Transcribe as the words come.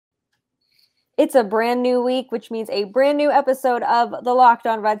It's a brand new week, which means a brand new episode of the Locked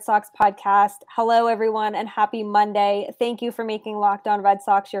On Red Sox podcast. Hello, everyone, and happy Monday. Thank you for making Locked On Red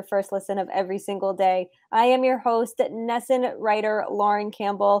Sox your first listen of every single day. I am your host, NESN writer Lauren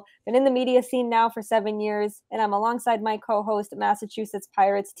Campbell. Been in the media scene now for 7 years, and I'm alongside my co-host, Massachusetts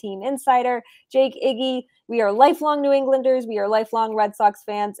Pirates team insider, Jake Iggy. We are lifelong New Englanders. We are lifelong Red Sox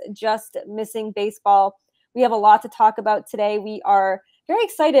fans, just missing baseball. We have a lot to talk about today. We are very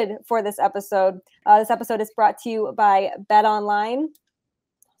excited for this episode. This episode is brought to you by BetOnline.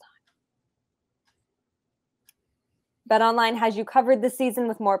 BetOnline has you covered this season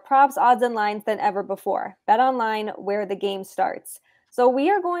with more props, odds, and lines than ever before. BetOnline, where the game starts. So we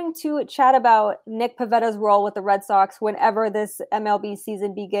are going to chat about Nick Pivetta's role with the Red Sox whenever this MLB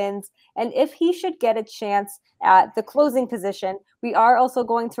season begins, and if he should get a chance at the closing position. We are also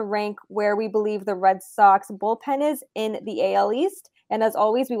going to rank where we believe the Red Sox bullpen is in the AL East. And as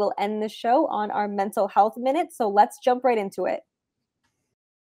always, we will end the show on our mental health minute. So let's jump right into it.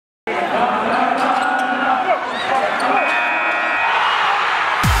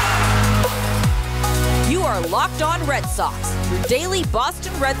 You are Locked On Red Sox, your daily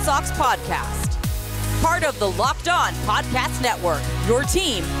Boston Red Sox podcast. Part of the Locked On Podcast Network, your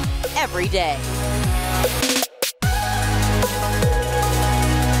team every day.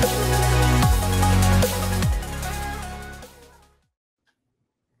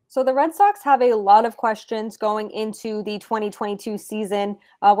 So the Red Sox have a lot of questions going into the 2022 season,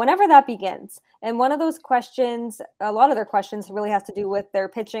 whenever that begins. And one of those questions, a lot of their questions really has to do with their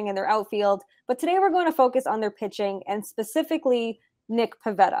pitching and their outfield. But today we're going to focus on their pitching and specifically Nick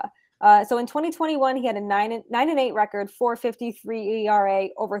Pivetta. So in 2021, he had a 9-8 record, 4.53 ERA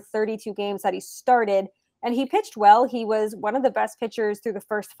over 32 games that he started. And he pitched well. He was one of the best pitchers through the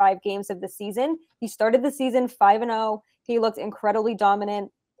first 5 games of the season. He started the season 5-0. He looked incredibly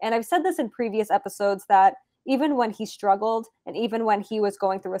dominant. And I've said this in previous episodes that even when he struggled and even when he was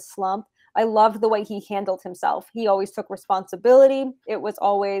going through a slump, I loved the way he handled himself. He always took responsibility. It was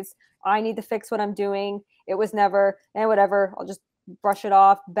always, I need to fix what I'm doing. It was never, whatever, I'll just brush it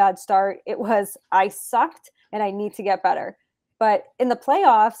off, bad start. It was, I sucked and I need to get better. But in the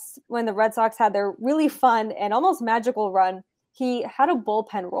playoffs, when the Red Sox had their really fun and almost magical run, he had a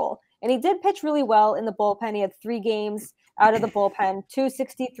bullpen role. And he did pitch really well in the bullpen. He had 3 games out of the bullpen,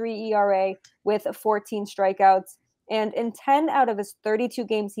 2.63 ERA with 14 strikeouts. And in 10 out of his 32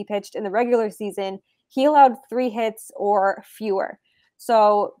 games he pitched in the regular season, he allowed 3 hits or fewer.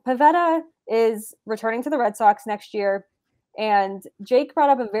 So Pivetta is returning to the Red Sox next year. And Jake brought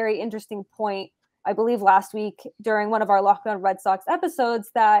up a very interesting point, I believe last week during one of our Locked On Red Sox episodes,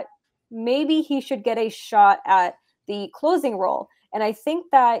 that maybe he should get a shot at the closing role. And I think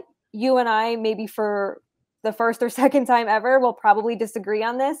that you and I, maybe for the first or second time ever, will probably disagree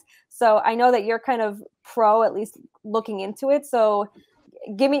on this. So I know that you're kind of pro, at least looking into it. So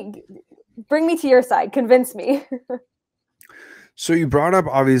bring me to your side, convince me. So you brought up,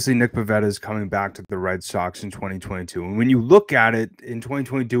 obviously, Nick Pivetta is coming back to the Red Sox in 2022. And when you look at it, in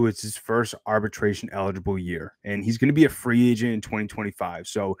 2022, it's his first arbitration eligible year. And he's going to be a free agent in 2025.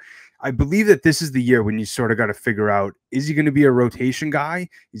 So I believe that this is the year when you sort of got to figure out, is he going to be a rotation guy?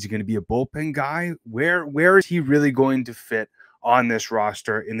 Is he going to be a bullpen guy? Where is he really going to fit on this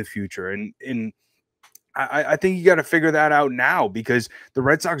roster in the future? And I think you got to figure that out now, because the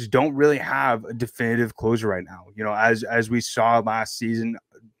Red Sox don't really have a definitive closer right now. You know, as we saw last season,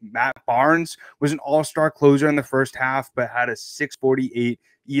 Matt Barnes was an all-star closer in the first half, but had a 6.48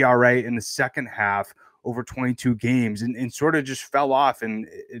 ERA in the second half over 22 games and sort of just fell off and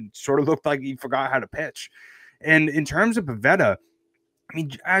it sort of looked like he forgot how to pitch. And in terms of Pivetta, I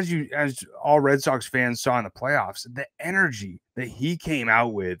mean, as all Red Sox fans saw in the playoffs, the energy that he came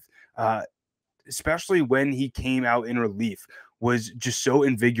out with, especially when he came out in relief, was just so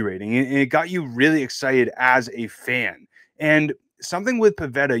invigorating. And it got you really excited as a fan. And something with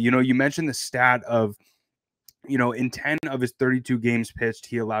Pivetta, you know, you mentioned the stat of, you know, in 10 of his 32 games pitched,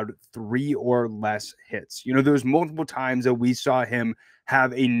 he allowed 3 or less hits. You know, there was multiple times that we saw him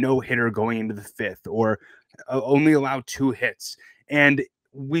have a no-hitter going into the 5th or only allow 2 hits. And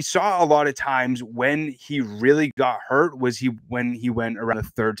we saw a lot of times when he really got hurt was when he went around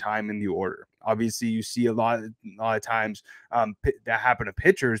the 3rd time in the order. Obviously, you see a lot of times that happen to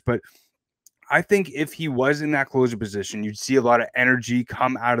pitchers, but I think if he was in that closer position, you'd see a lot of energy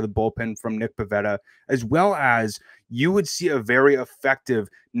come out of the bullpen from Nick Pivetta, as well as you would see a very effective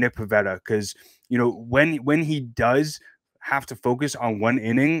Nick Pivetta, because, you know, when he does have to focus on one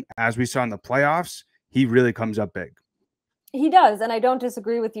inning, as we saw in the playoffs, he really comes up big. He does, and I don't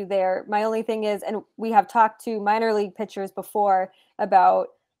disagree with you there. My only thing is, and we have talked to minor league pitchers before about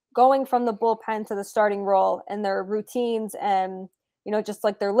going from the bullpen to the starting role and their routines and, just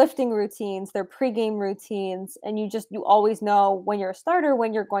like their lifting routines, their pregame routines, and you always know when you're a starter,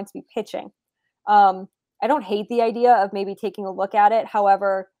 when you're going to be pitching. I don't hate the idea of maybe taking a look at it.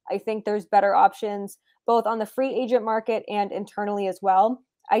 However, I think there's better options both on the free agent market and internally as well.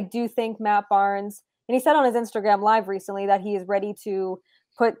 I do think Matt Barnes, and he said on his Instagram Live recently that he is ready to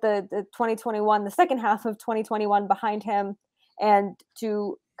put the 2021, the second half of 2021 behind him and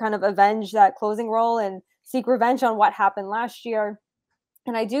to kind of avenge that closing role and seek revenge on what happened last year.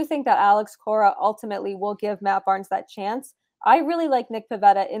 And I do think that Alex Cora ultimately will give Matt Barnes that chance. I really like Nick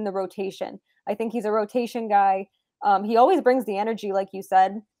Pivetta in the rotation. I think he's a rotation guy. He always brings the energy, like you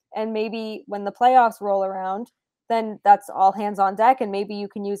said. And maybe when the playoffs roll around, then that's all hands on deck, and maybe you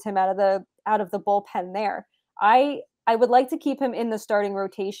can use him out of the bullpen there. I would like to keep him in the starting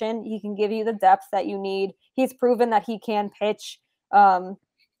rotation. He can give you the depth that you need. He's proven that he can pitch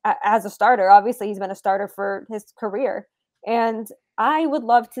as a starter. Obviously, he's been a starter for his career. And I would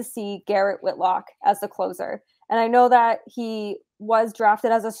love to see Garrett Whitlock as the closer. And I know that he was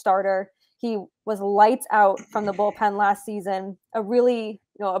drafted as a starter. He was lights out from the bullpen last season, a really,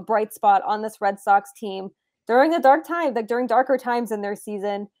 a bright spot on this Red Sox team during the during darker times in their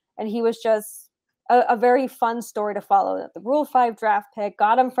season. And he was just a very fun story to follow. The Rule 5 draft pick,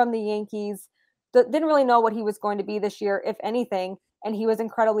 got him from the Yankees, didn't really know what he was going to be this year, if anything, and he was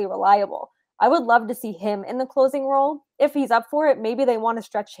incredibly reliable. I would love to see him in the closing role. If he's up for it, maybe they want to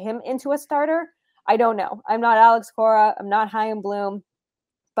stretch him into a starter. I don't know. I'm not Alex Cora. I'm not Chaim Bloom.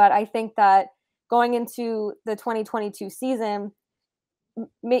 But I think that going into the 2022 season,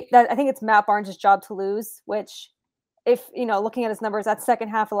 I think it's Matt Barnes' job to lose, which if, looking at his numbers, that second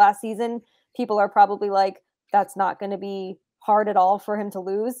half of last season, people are probably like, that's not going to be hard at all for him to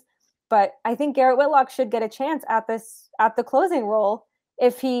lose. But I think Garrett Whitlock should get a chance at the closing role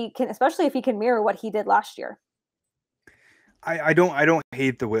if he can, especially if he can mirror what he did last year. I don't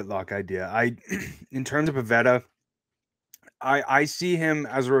hate the Whitlock idea. In terms of Pivetta, I see him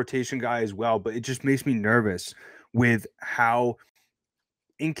as a rotation guy as well, but it just makes me nervous with how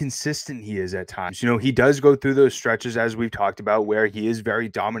inconsistent he is at times. He does go through those stretches, as we've talked about, where he is very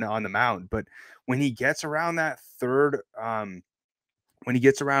dominant on the mound. But when he gets around that third, the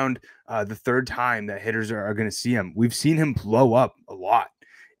third time that hitters are going to see him, we've seen him blow up a lot.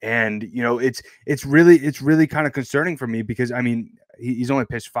 And, it's really kind of concerning for me because, he's only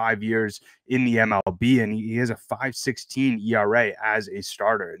pitched 5 years in the MLB and he has a 5.16 ERA as a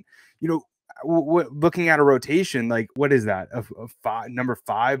starter. And, looking at a rotation, like what is that? Number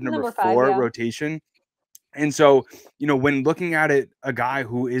five, number four yeah. rotation. And so, when looking at it, a guy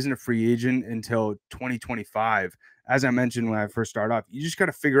who isn't a free agent until 2025, as I mentioned when I first started off, you just got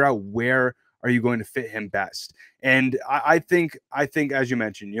to figure out where are you going to fit him best. And I think, as you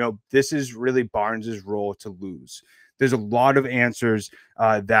mentioned, this is really Barnes's role to lose. There's a lot of answers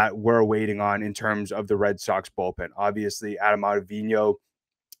that we're waiting on in terms of the Red Sox bullpen. Obviously, Adam Ottavino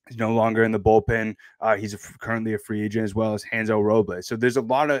is no longer in the bullpen. He's currently a free agent, as well as Hansel Robles. So there's a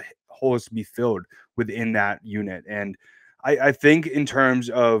lot of holes to be filled within that unit. And I think in terms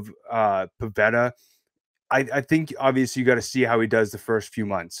of Pivetta, I think obviously you got to see how he does the first few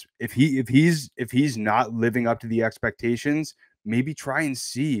months. If he's not living up to the expectations, maybe try and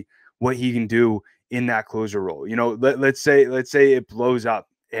see what he can do in that closer role. Let's say it blows up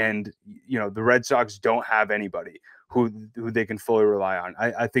and the Red Sox don't have anybody who they can fully rely on.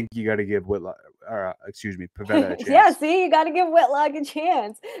 I think you got to give Pivetta a chance. Yeah, see, you got to give Whitlock a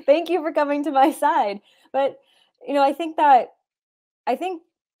chance. Thank you for coming to my side. But I think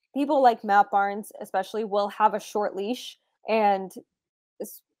people like Matt Barnes especially will have a short leash, and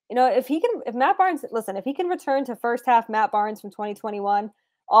if Matt Barnes, if he can return to first half Matt Barnes from 2021,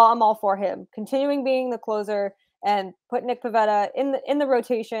 I'm all for him continuing being the closer and put Nick Pivetta in the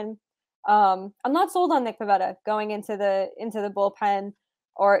rotation. I'm not sold on Nick Pivetta going into the bullpen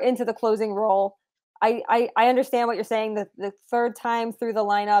or into the closing role. I understand what you're saying. The third time through the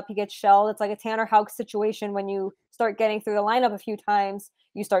lineup, he gets shelled. It's like a Tanner Houck situation. When you start getting through the lineup a few times,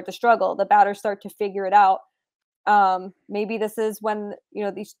 you start to struggle. The batters start to figure it out. Maybe this is when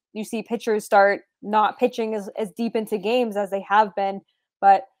you see pitchers start not pitching as deep into games as they have been.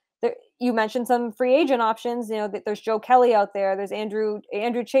 But you mentioned some free agent options. There's Joe Kelly out there. There's Andrew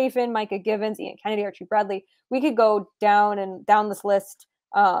Chafin, Micah Givens, Ian Kennedy, Archie Bradley. We could go down this list.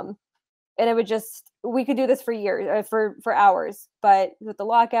 And we could do this for years, for hours. But with the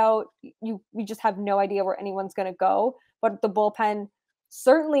lockout, we just have no idea where anyone's going to go. But the bullpen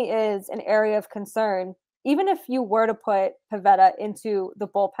certainly is an area of concern. Even if you were to put Pivetta into the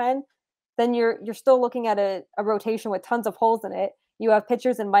bullpen, then you're still looking at a rotation with tons of holes in it. You have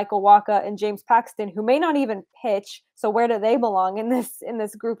pitchers in Michael Wacha and James Paxton who may not even pitch. So where do they belong in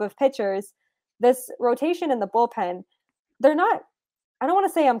this group of pitchers? This rotation in the bullpen, they're not, I don't want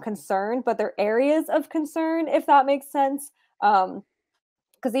to say I'm concerned, but they're areas of concern, if that makes sense.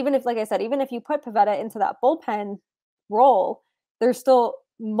 Because even if, like I said, even if you put Pivetta into that bullpen role, there's still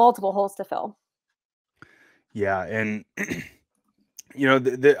multiple holes to fill. Yeah, and you know,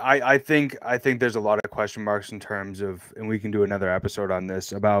 I think there's a lot of question marks in terms of, and we can do another episode on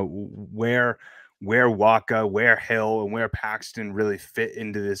this about where Wacha, where Hill, and where Paxton really fit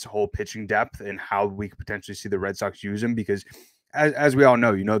into this whole pitching depth and how we could potentially see the Red Sox use them, because as we all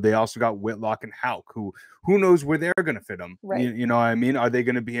know, you know, they also got Whitlock and Houck, who knows where they're going to fit them. Right. You know what I mean? Are they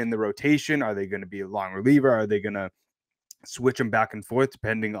going to be in the rotation? Are they going to be a long reliever? Are they going to switch them back and forth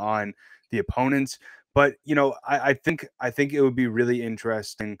depending on the opponents? But, you know, I think it would be really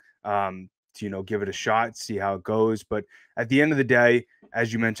interesting to, you know, give it a shot, see how it goes. But at the end of the day,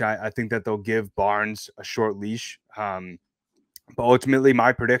 as you mentioned, I think that they'll give Barnes a short leash. But ultimately,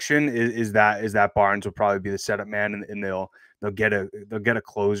 my prediction is that Barnes will probably be the setup man, and they'll get a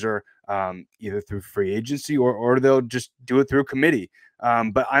closer either through free agency or they'll just do it through committee.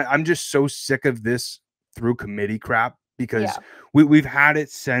 But I'm just so sick of this through committee crap, because we've had it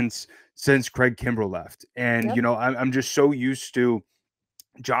since Craig Kimbrell left, and you know, I'm just so used to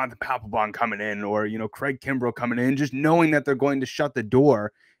Jonathan Papelbon coming in, or, you know, Craig Kimbrell coming in, just knowing that they're going to shut the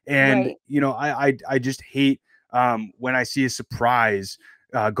door. And you know, I just hate when I see a surprise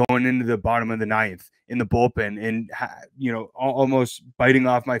going into the bottom of the ninth in the bullpen, and you know, almost biting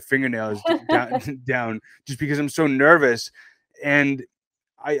off my fingernails down just because I'm so nervous. And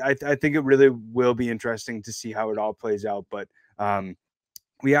I think it really will be interesting to see how it all plays out. But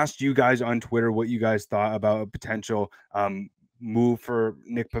we asked you guys on Twitter what you guys thought about a potential move for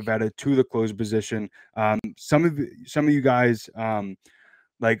Nick Pivetta to the closer position. Some of you guys,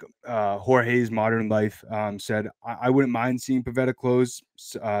 like Jorge's Modern Life, said, I wouldn't mind seeing Pivetta close.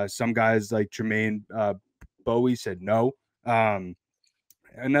 Some guys like Jermaine Bowie said no.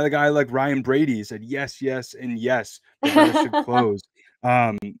 Another guy like Ryan Brady said yes, and yes, Pivetta should close.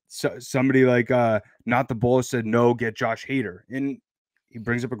 So somebody like Not the Bull said no, get Josh Hader. And he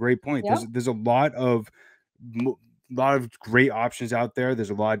brings up a great point. There's a lot of great options out there. There's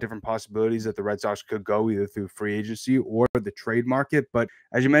a lot of different possibilities that the Red Sox could go either through free agency or the trade market. But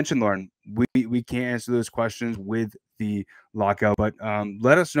as you mentioned, Lauren, we can't answer those questions with the lockout. But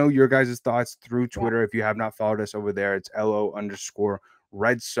let us know your guys' thoughts through Twitter. If you have not followed us over there, it's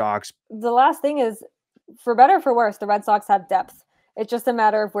LO_Red Sox. The last thing is, for better or for worse, the Red Sox have depth. It's just a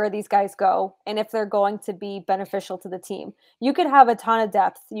matter of where these guys go and if they're going to be beneficial to the team. You could have a ton of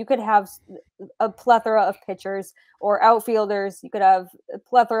depth. You could have a plethora of pitchers or outfielders. You could have a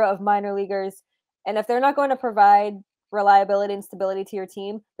plethora of minor leaguers. And if they're not going to provide reliability and stability to your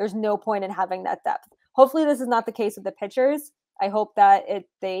team, there's no point in having that depth. Hopefully this is not the case with the pitchers. I hope that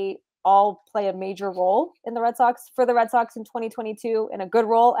they all play a major role in the Red Sox, for the Red Sox in 2022, and a good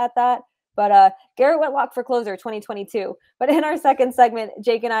role at that. But Garrett Whitlock for closer 2022. But in our second segment,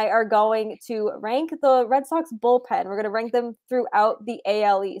 Jake and I are going to rank the Red Sox bullpen. We're going to rank them throughout the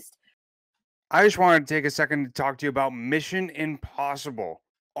AL East. I just wanted to take a second to talk to you about Mission Impossible.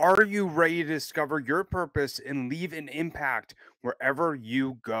 Are you ready to discover your purpose and leave an impact wherever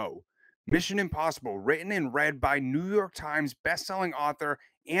you go? Mission Impossible, written and read by New York Times bestselling author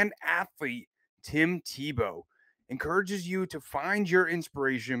and athlete Tim Tebow, encourages you to find your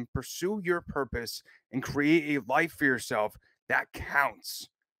inspiration, pursue your purpose, and create a life for yourself that counts.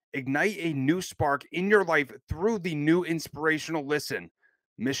 Ignite a new spark in your life through the new inspirational listen.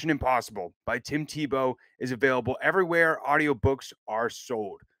 Mission Impossible by Tim Tebow is available everywhere audiobooks are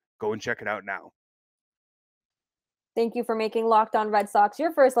sold. Go and check it out now. Thank you for making Locked On Red Sox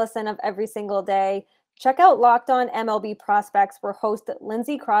your first listen of every single day. Check out Locked On MLB Prospects, where host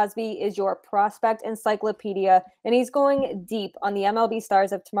Lindsey Crosby is your prospect encyclopedia, and he's going deep on the MLB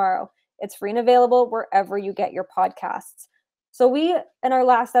stars of tomorrow. It's free and available wherever you get your podcasts. So we, in our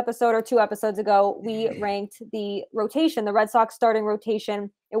last episode or 2 episodes ago, we ranked the rotation, the Red Sox starting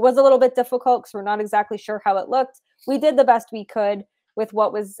rotation. It was a little bit difficult because we're not exactly sure how it looked. We did the best we could with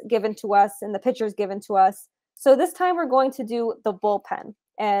what was given to us and the pitchers given to us. So this time we're going to do the bullpen.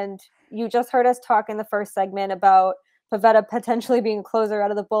 And you just heard us talk in the first segment about Pivetta potentially being a closer out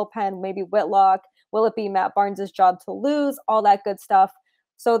of the bullpen, maybe Whitlock. Will it be Matt Barnes' job to lose? All that good stuff.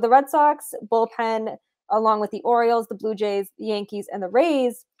 So the Red Sox bullpen, along with the Orioles, the Blue Jays, the Yankees, and the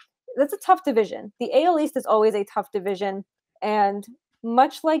Rays, that's a tough division. The AL East is always a tough division. And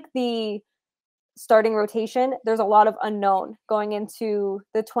much like the starting rotation, there's a lot of unknown going into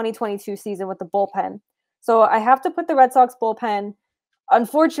the 2022 season with the bullpen. So I have to put the Red Sox bullpen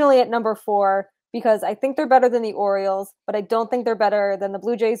unfortunately at number 4, because I think they're better than the Orioles, but I don't think they're better than the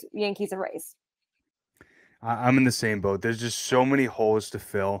Blue Jays, Yankees, and Rays. I'm in the same boat. There's just so many holes to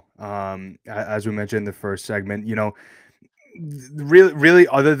fill. As we mentioned in the first segment, really,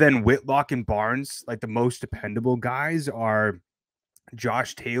 other than Whitlock and Barnes, like the most dependable guys are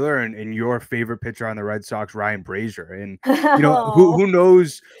Josh Taylor and your favorite pitcher on the Red Sox, Ryan Brazier. And who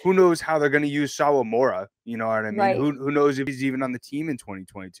knows how they're going to use Sawamura. You know what I mean? Right. Who knows if he's even on the team in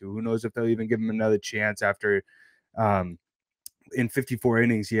 2022? Who knows if they'll even give him another chance after in 54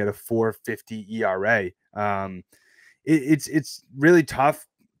 innings he had a 4.50 ERA. It's really tough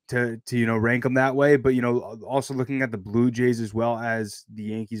to rank them that way, but also looking at the Blue Jays as well as the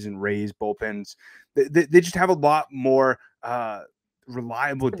Yankees and Rays bullpens, they just have a lot more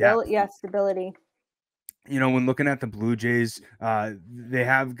reliable depth. Stability. When looking at the Blue Jays, they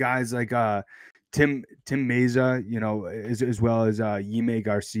have guys like Tim Meza, as well as Yime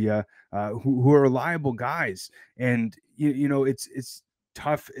Garcia, who are reliable guys, and it's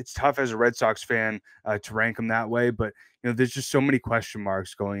tough. It's tough as a Red Sox fan to rank them that way, but there's just so many question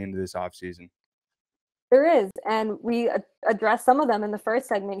marks going into this offseason. There is, and we addressed some of them in the first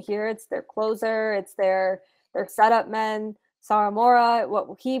segment here. It's their closer, it's their setup men. Sawamura, what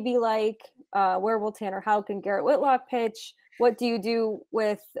will he be like? Where will Tanner Houck and Garrett Whitlock pitch? What do you do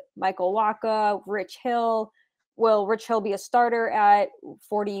with Michael Wacha, Rich Hill? Will Rich Hill be a starter at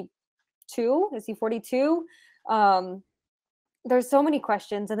 42? Is he 42? There's so many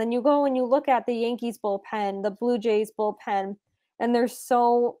questions. And then you go and you look at the Yankees bullpen, the Blue Jays bullpen, and there's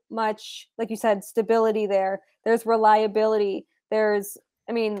so much, like you said, stability there. There's reliability.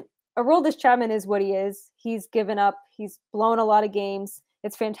 Aroldis Chapman is what he is. He's given up. He's blown a lot of games.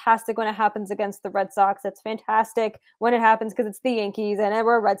 It's fantastic when it happens against the Red Sox. It's fantastic when it happens because it's the Yankees and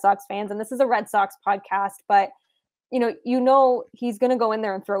we're Red Sox fans and this is a Red Sox podcast. But, he's going to go in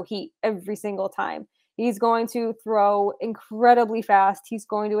there and throw heat every single time. He's going to throw incredibly fast. He's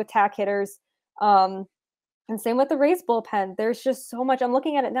going to attack hitters. And same with the Rays bullpen. There's just so much. I'm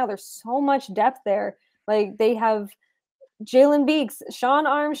looking at it now. There's so much depth there. Like they have Jalen Beeks, Sean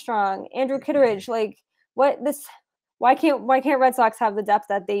Armstrong, Andrew Kittredge. Like why can't Red Sox have the depth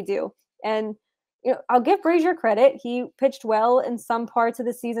that they do? And I'll give Brazier credit. He pitched well in some parts of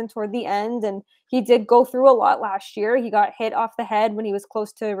the season toward the end, and he did go through a lot last year. He got hit off the head when he was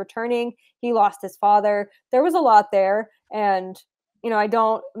close to returning. He lost his father. There was a lot there, and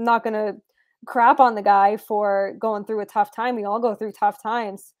I'm not gonna crap on the guy for going through a tough time. We all go through tough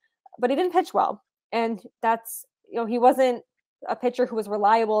times, but he didn't pitch well, and that's he wasn't a pitcher who was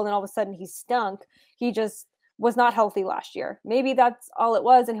reliable, and then all of a sudden he stunk. He just was not healthy last year. Maybe that's all it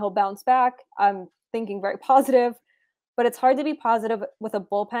was, and he'll bounce back. I'm thinking very positive, but it's hard to be positive with a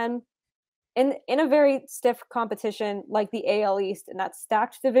bullpen in a very stiff competition like the AL East and that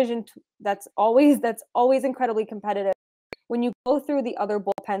stacked division that's always incredibly competitive. When you go through the other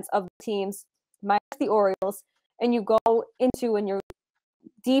bullpens of the teams, minus the Orioles, and you go into and you're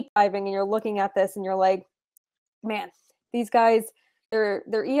deep diving and you're looking at this and you're like, man, these guys, their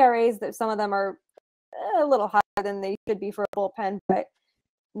ERAs, some of them are a little higher than they should be for a bullpen. But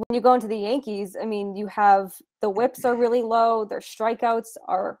when you go into the Yankees, you have the whips are really low, their strikeouts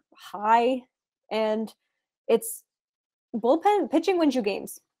are high, and it's bullpen pitching wins you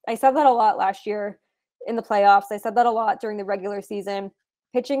games. I said that a lot last year in the playoffs. I said that a lot during the regular season.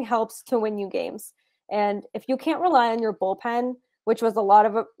 Pitching helps to win you games. And if you can't rely on your bullpen, which was a lot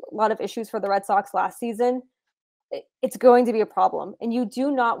of issues for the Red Sox last season, it's going to be a problem. And you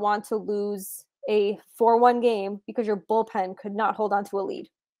do not want to lose a 4-1 game because your bullpen could not hold on to a lead.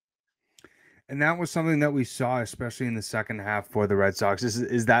 And that was something that we saw, especially in the second half for the Red Sox,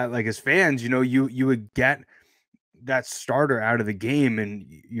 is that, like, as fans, you would get that starter out of the game and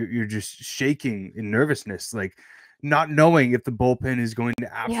you're just shaking in nervousness, like not knowing if the bullpen is going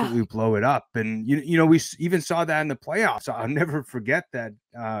to absolutely blow it up. And, we even saw that in the playoffs. I'll never forget that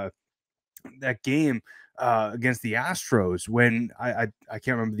that game against the Astros when I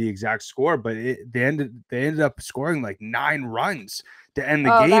can't remember the exact score, but they ended up scoring like 9 runs to end the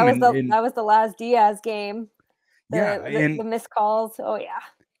game. That was the last Diaz game. The missed calls. Oh yeah.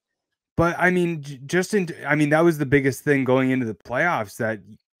 But that was the biggest thing going into the playoffs that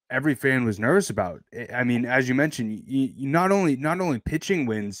every fan was nervous about. As you mentioned, you not only pitching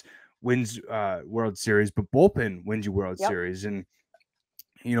wins World Series, but bullpen wins you World Series. And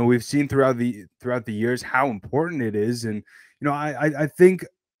we've seen throughout the years how important it is. And I think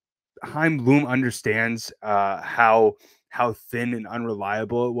Chaim Bloom understands how thin and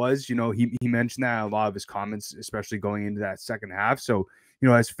unreliable it was. He mentioned that in a lot of his comments, especially going into that second half. So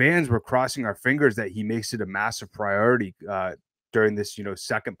as fans, we're crossing our fingers that he makes it a massive priority during this,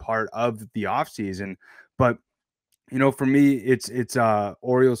 second part of the offseason. But, for me, it's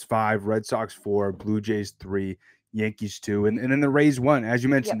Orioles 5, Red Sox 4, Blue Jays 3, Yankees 2, and then the Rays 1. As you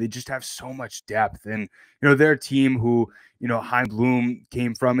mentioned, Yep. they just have so much depth. And, they're a team who, Chaim Bloom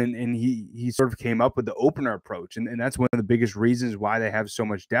came from, and he sort of came up with the opener approach. And that's one of the biggest reasons why they have so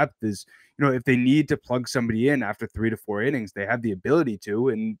much depth is, if they need to plug somebody in after 3 to 4 innings, they have the ability to,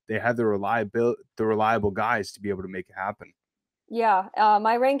 and they have the reliable guys to be able to make it happen. Yeah,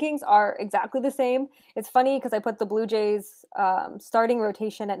 my rankings are exactly the same. It's funny because I put the Blue Jays starting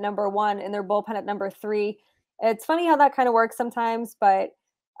rotation at number 1 and their bullpen at number 3. It's funny how that kind of works sometimes, but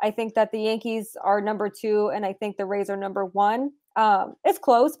I think that the Yankees are number 2 and I think the Rays are number 1. It's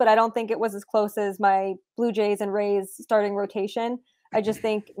close, but I don't think it was as close as my Blue Jays and Rays starting rotation. I just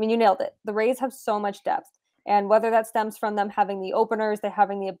think, you nailed it. The Rays have so much depth. And whether that stems from them having the openers, they're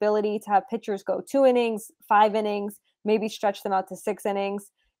having the ability to have pitchers go 2 innings, 5 innings, maybe stretch them out to 6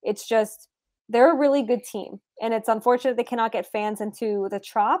 innings. It's just, they're a really good team. And it's unfortunate they cannot get fans into the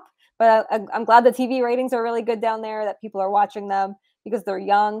Trop, but I'm glad the TV ratings are really good down there, that people are watching them because they're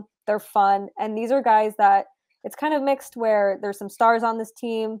young, they're fun. And these are guys that it's kind of mixed where there's some stars on this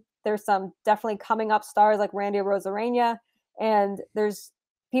team. There's some definitely coming up stars like Randy Arozarena. And there's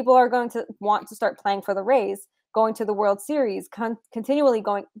people are going to want to start playing for the Rays, going to the World Series, continually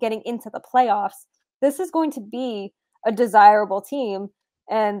getting into the playoffs. This is going to be a desirable team,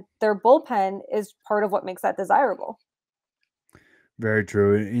 and their bullpen is part of what makes that desirable. Very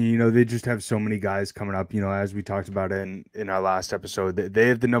true. And, they just have so many guys coming up, as we talked about in our last episode, they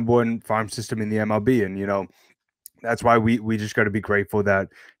have the number 1 farm system in the MLB. And, that's why we just got to be grateful that,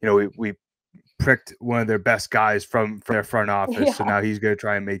 we pricked one of their best guys from their front office. Yeah. So now he's going to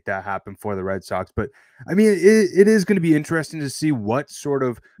try and make that happen for the Red Sox. But I mean, it is going to be interesting to see what sort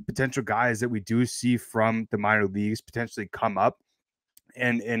of potential guys that we do see from the minor leagues potentially come up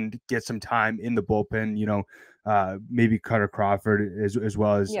and get some time in the bullpen, maybe Cutter Crawford as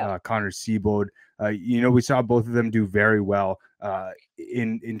well as Connor Seabold. We saw both of them do very well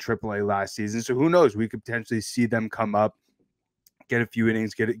in AAA last season. So who knows, we could potentially see them come up, get a few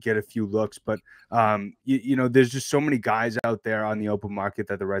innings, get a few looks. But, there's just so many guys out there on the open market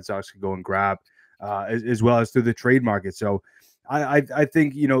that the Red Sox could go and grab, as well as through the trade market. So I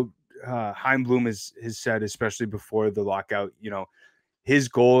think, Chaim Bloom has said, especially before the lockout, his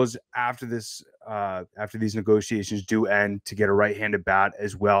goals after these negotiations do end, to get a right-handed bat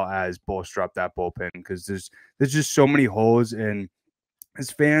as well as bolster up that bullpen, because there's just so many holes. And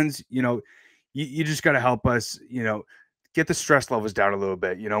as fans, you just got to help us, get the stress levels down a little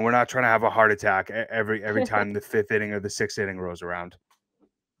bit. We're not trying to have a heart attack every time the 5th inning or the 6th inning rolls around.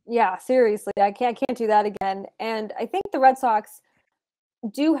 Yeah, seriously, I can't do that again. And I think the Red Sox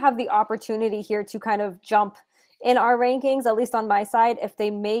do have the opportunity here to kind of jump in our rankings, at least on my side, if they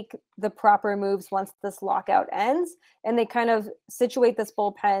make the proper moves once this lockout ends and they kind of situate this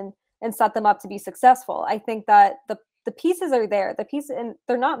bullpen and set them up to be successful. I think that the pieces are there. And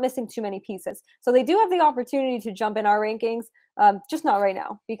they're not missing too many pieces. So they do have the opportunity to jump in our rankings, just not right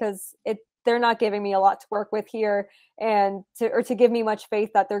now, because they're not giving me a lot to work with here, and to give me much faith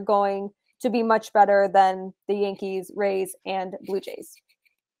that they're going to be much better than the Yankees, Rays, and Blue Jays.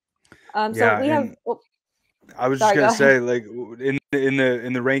 I was just gonna say, like, in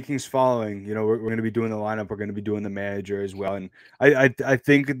the rankings following, we're going to be doing the lineup. We're going to be doing the manager as well. And I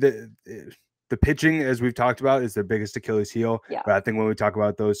think that the pitching, as we've talked about, is their biggest Achilles heel. Yeah. But I think when we talk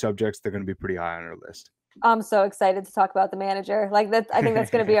about those subjects, they're going to be pretty high on our list. I'm so excited to talk about the manager. I think that's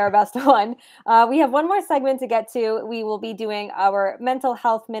going to be our best one. We have one more segment to get to. We will be doing our mental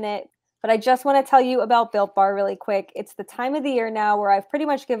health minute. But I just want to tell you about Built Bar really quick. It's the time of the year now where I've pretty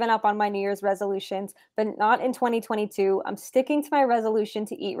much given up on my New Year's resolutions, but not in 2022. I'm sticking to my resolution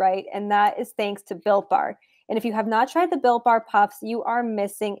to eat right, and that is thanks to Built Bar. And if you have not tried the Built Bar Puffs, you are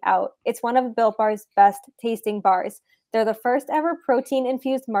missing out. It's one of Built Bar's best tasting bars. They're the first ever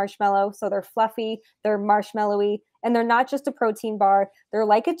protein-infused marshmallow, so they're fluffy, they're marshmallowy, and they're not just a protein bar. They're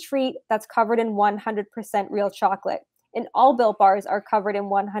like a treat that's covered in 100% real chocolate. And all Built Bars are covered in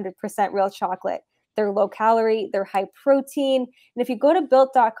 100% real chocolate. They're low calorie, they're high protein. And if you go to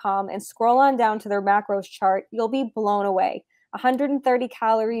built.com and scroll on down to their macros chart, you'll be blown away. 130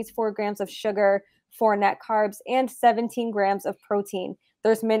 calories, 4 grams of sugar, 4 net carbs, and 17 grams of protein.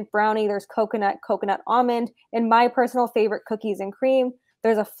 There's mint brownie, there's coconut almond, and my personal favorite, cookies and cream.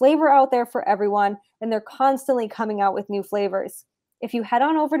 There's a flavor out there for everyone, and they're constantly coming out with new flavors. If you head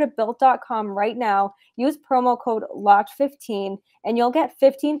on over to built.com right now, use promo code LOCKED15 and you'll get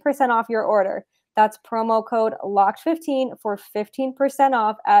 15% off your order. That's promo code LOCKED15 for 15%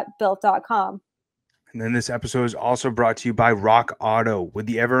 off at built.com. And then this episode is also brought to you by Rock Auto. With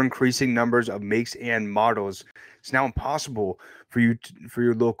the ever-increasing numbers of makes and models, it's now impossible for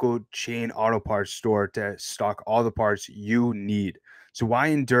your local chain auto parts store to stock all the parts you need. So why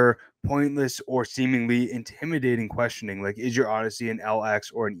endure pointless or seemingly intimidating questioning like, is your Odyssey an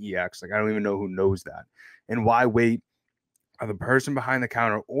LX or an EX? Like, I don't even know who knows that. And why wait? The person behind the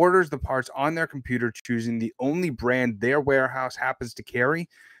counter orders the parts on their computer, choosing the only brand their warehouse happens to carry.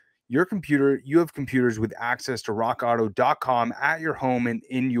 You have computers with access to rockauto.com at your home and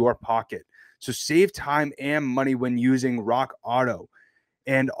in your pocket. So save time and money when using Rock Auto.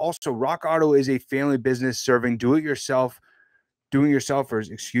 And also, Rock Auto is a family business serving doing-yourselfers,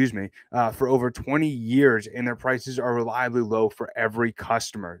 for over 20 years, and their prices are reliably low for every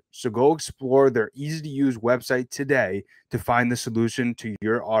customer. So go explore their easy-to-use website today to find the solution to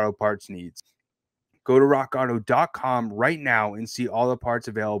your auto parts needs. Go to rockauto.com right now and see all the parts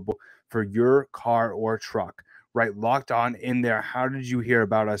available for your car or truck. Write Locked On in their "How did you hear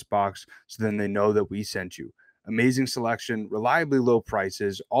about us" box so then they know that we sent you. Amazing selection, reliably low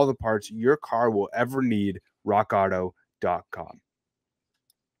prices, all the parts your car will ever need. rockauto.com.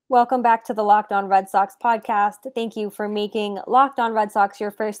 Welcome back to the Locked On Red Sox podcast. Thank you for making Locked On Red Sox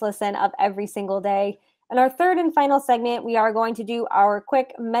your first listen of every single day. In our third and final segment, we are going to do our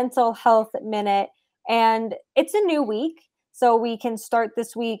quick mental health minute. And it's a new week, so we can start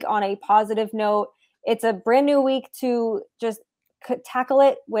this week on a positive note. It's a brand new week to just tackle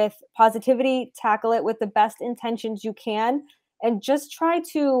it with positivity, tackle it with the best intentions you can, and just try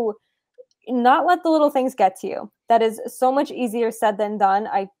to not let the little things get to you. That is so much easier said than done.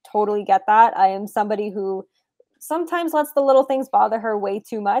 I totally get that. I am somebody who sometimes lets the little things bother her way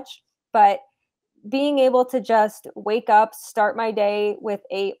too much, but being able to just wake up, start my day with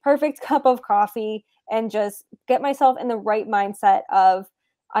a perfect cup of coffee, and just get myself in the right mindset of,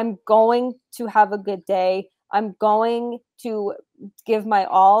 I'm going to have a good day. I'm going to give my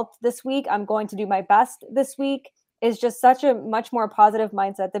all this week. I'm going to do my best this week, is just such a much more positive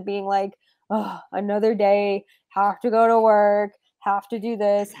mindset than being like, oh, another day, have to go to work, have to do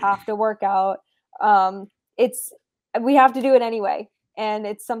this, have to work out. We have to do it anyway. And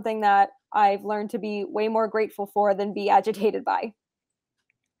it's something that I've learned to be way more grateful for than be agitated by.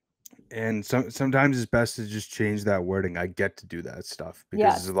 And sometimes it's best to just change that wording. I get to do that stuff, because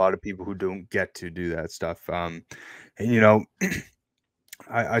Yes. there's a lot of people who don't get to do that stuff. And you know,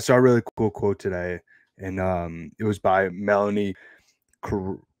 I saw a really cool quote today, and it was by Melanie.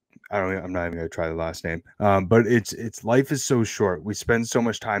 I'm not even gonna try the last name. But it's life is so short. We spend so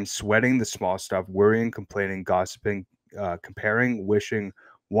much time sweating the small stuff, worrying, complaining, gossiping, comparing, wishing,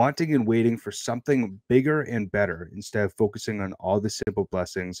 wanting, and waiting for something bigger and better, instead of focusing on all the simple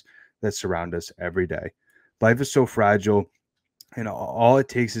blessings that surround us every day. Life is so fragile, and all it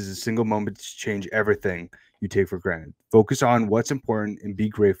takes is a single moment to change everything you take for granted. Focus on what's important and be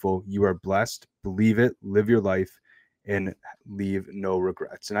grateful. You are blessed. Believe it. Live your life and leave no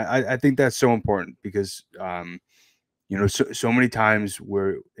regrets. And I think that's so important, because so many times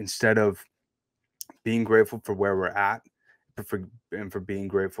we're, instead of being grateful for where we're at, and for being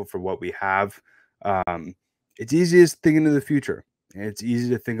grateful for what we have, it's easiest thinking of the future, and it's easy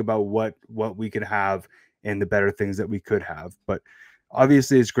to think about what we could have and the better things that we could have. But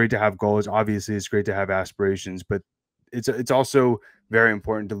obviously it's great to have goals, obviously it's great to have aspirations, but it's also very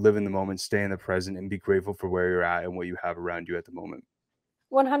important to live in the moment, stay in the present, and be grateful for where you're at and what you have around you at the moment.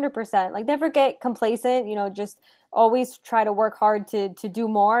 100%. Like, never get complacent, just always try to work hard to do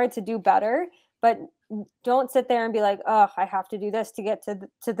more, to do better, but don't sit there and be like, oh, I have to do this to get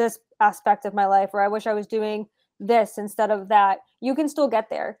to this aspect of my life, or I wish I was doing this instead of that. You can still get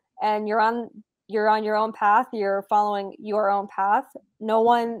there, and you're on your own path. You're following your own path. No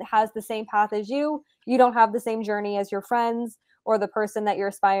one has the same path as you. You don't have the same journey as your friends or the person that you're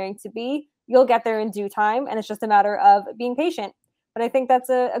aspiring to be. You'll get there in due time, and it's just a matter of being patient. But I think that's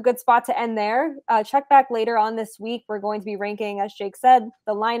a good spot to end there. Check back later on this week. We're going to be ranking, as Jake said,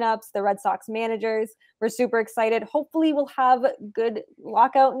 the lineups, the Red Sox managers. We're super excited. Hopefully we'll have good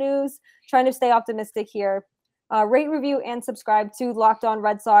lockout news. Trying to stay optimistic here. Rate, review, and subscribe to Locked On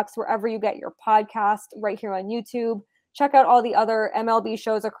Red Sox wherever you get your podcast, right here on YouTube. Check out all the other MLB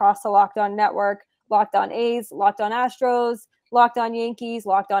shows across the Locked On network. Locked On A's, Locked On Astros, Locked On Yankees,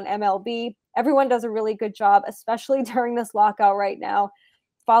 Locked On MLB. Everyone does a really good job, especially during this lockout right now.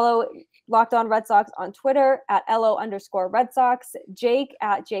 Follow Locked On Red Sox on Twitter at @LO_Red Sox, Jake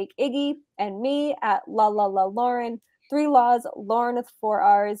at Jake Iggy, and me at Lauren. 3 Laws, Lauren with 4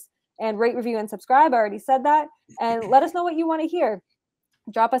 R's. And rate, review, and subscribe. I already said that. And let us know what you want to hear.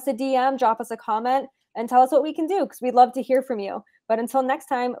 Drop us a DM, drop us a comment, and tell us what we can do, because we'd love to hear from you. But until next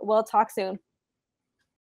time, we'll talk soon.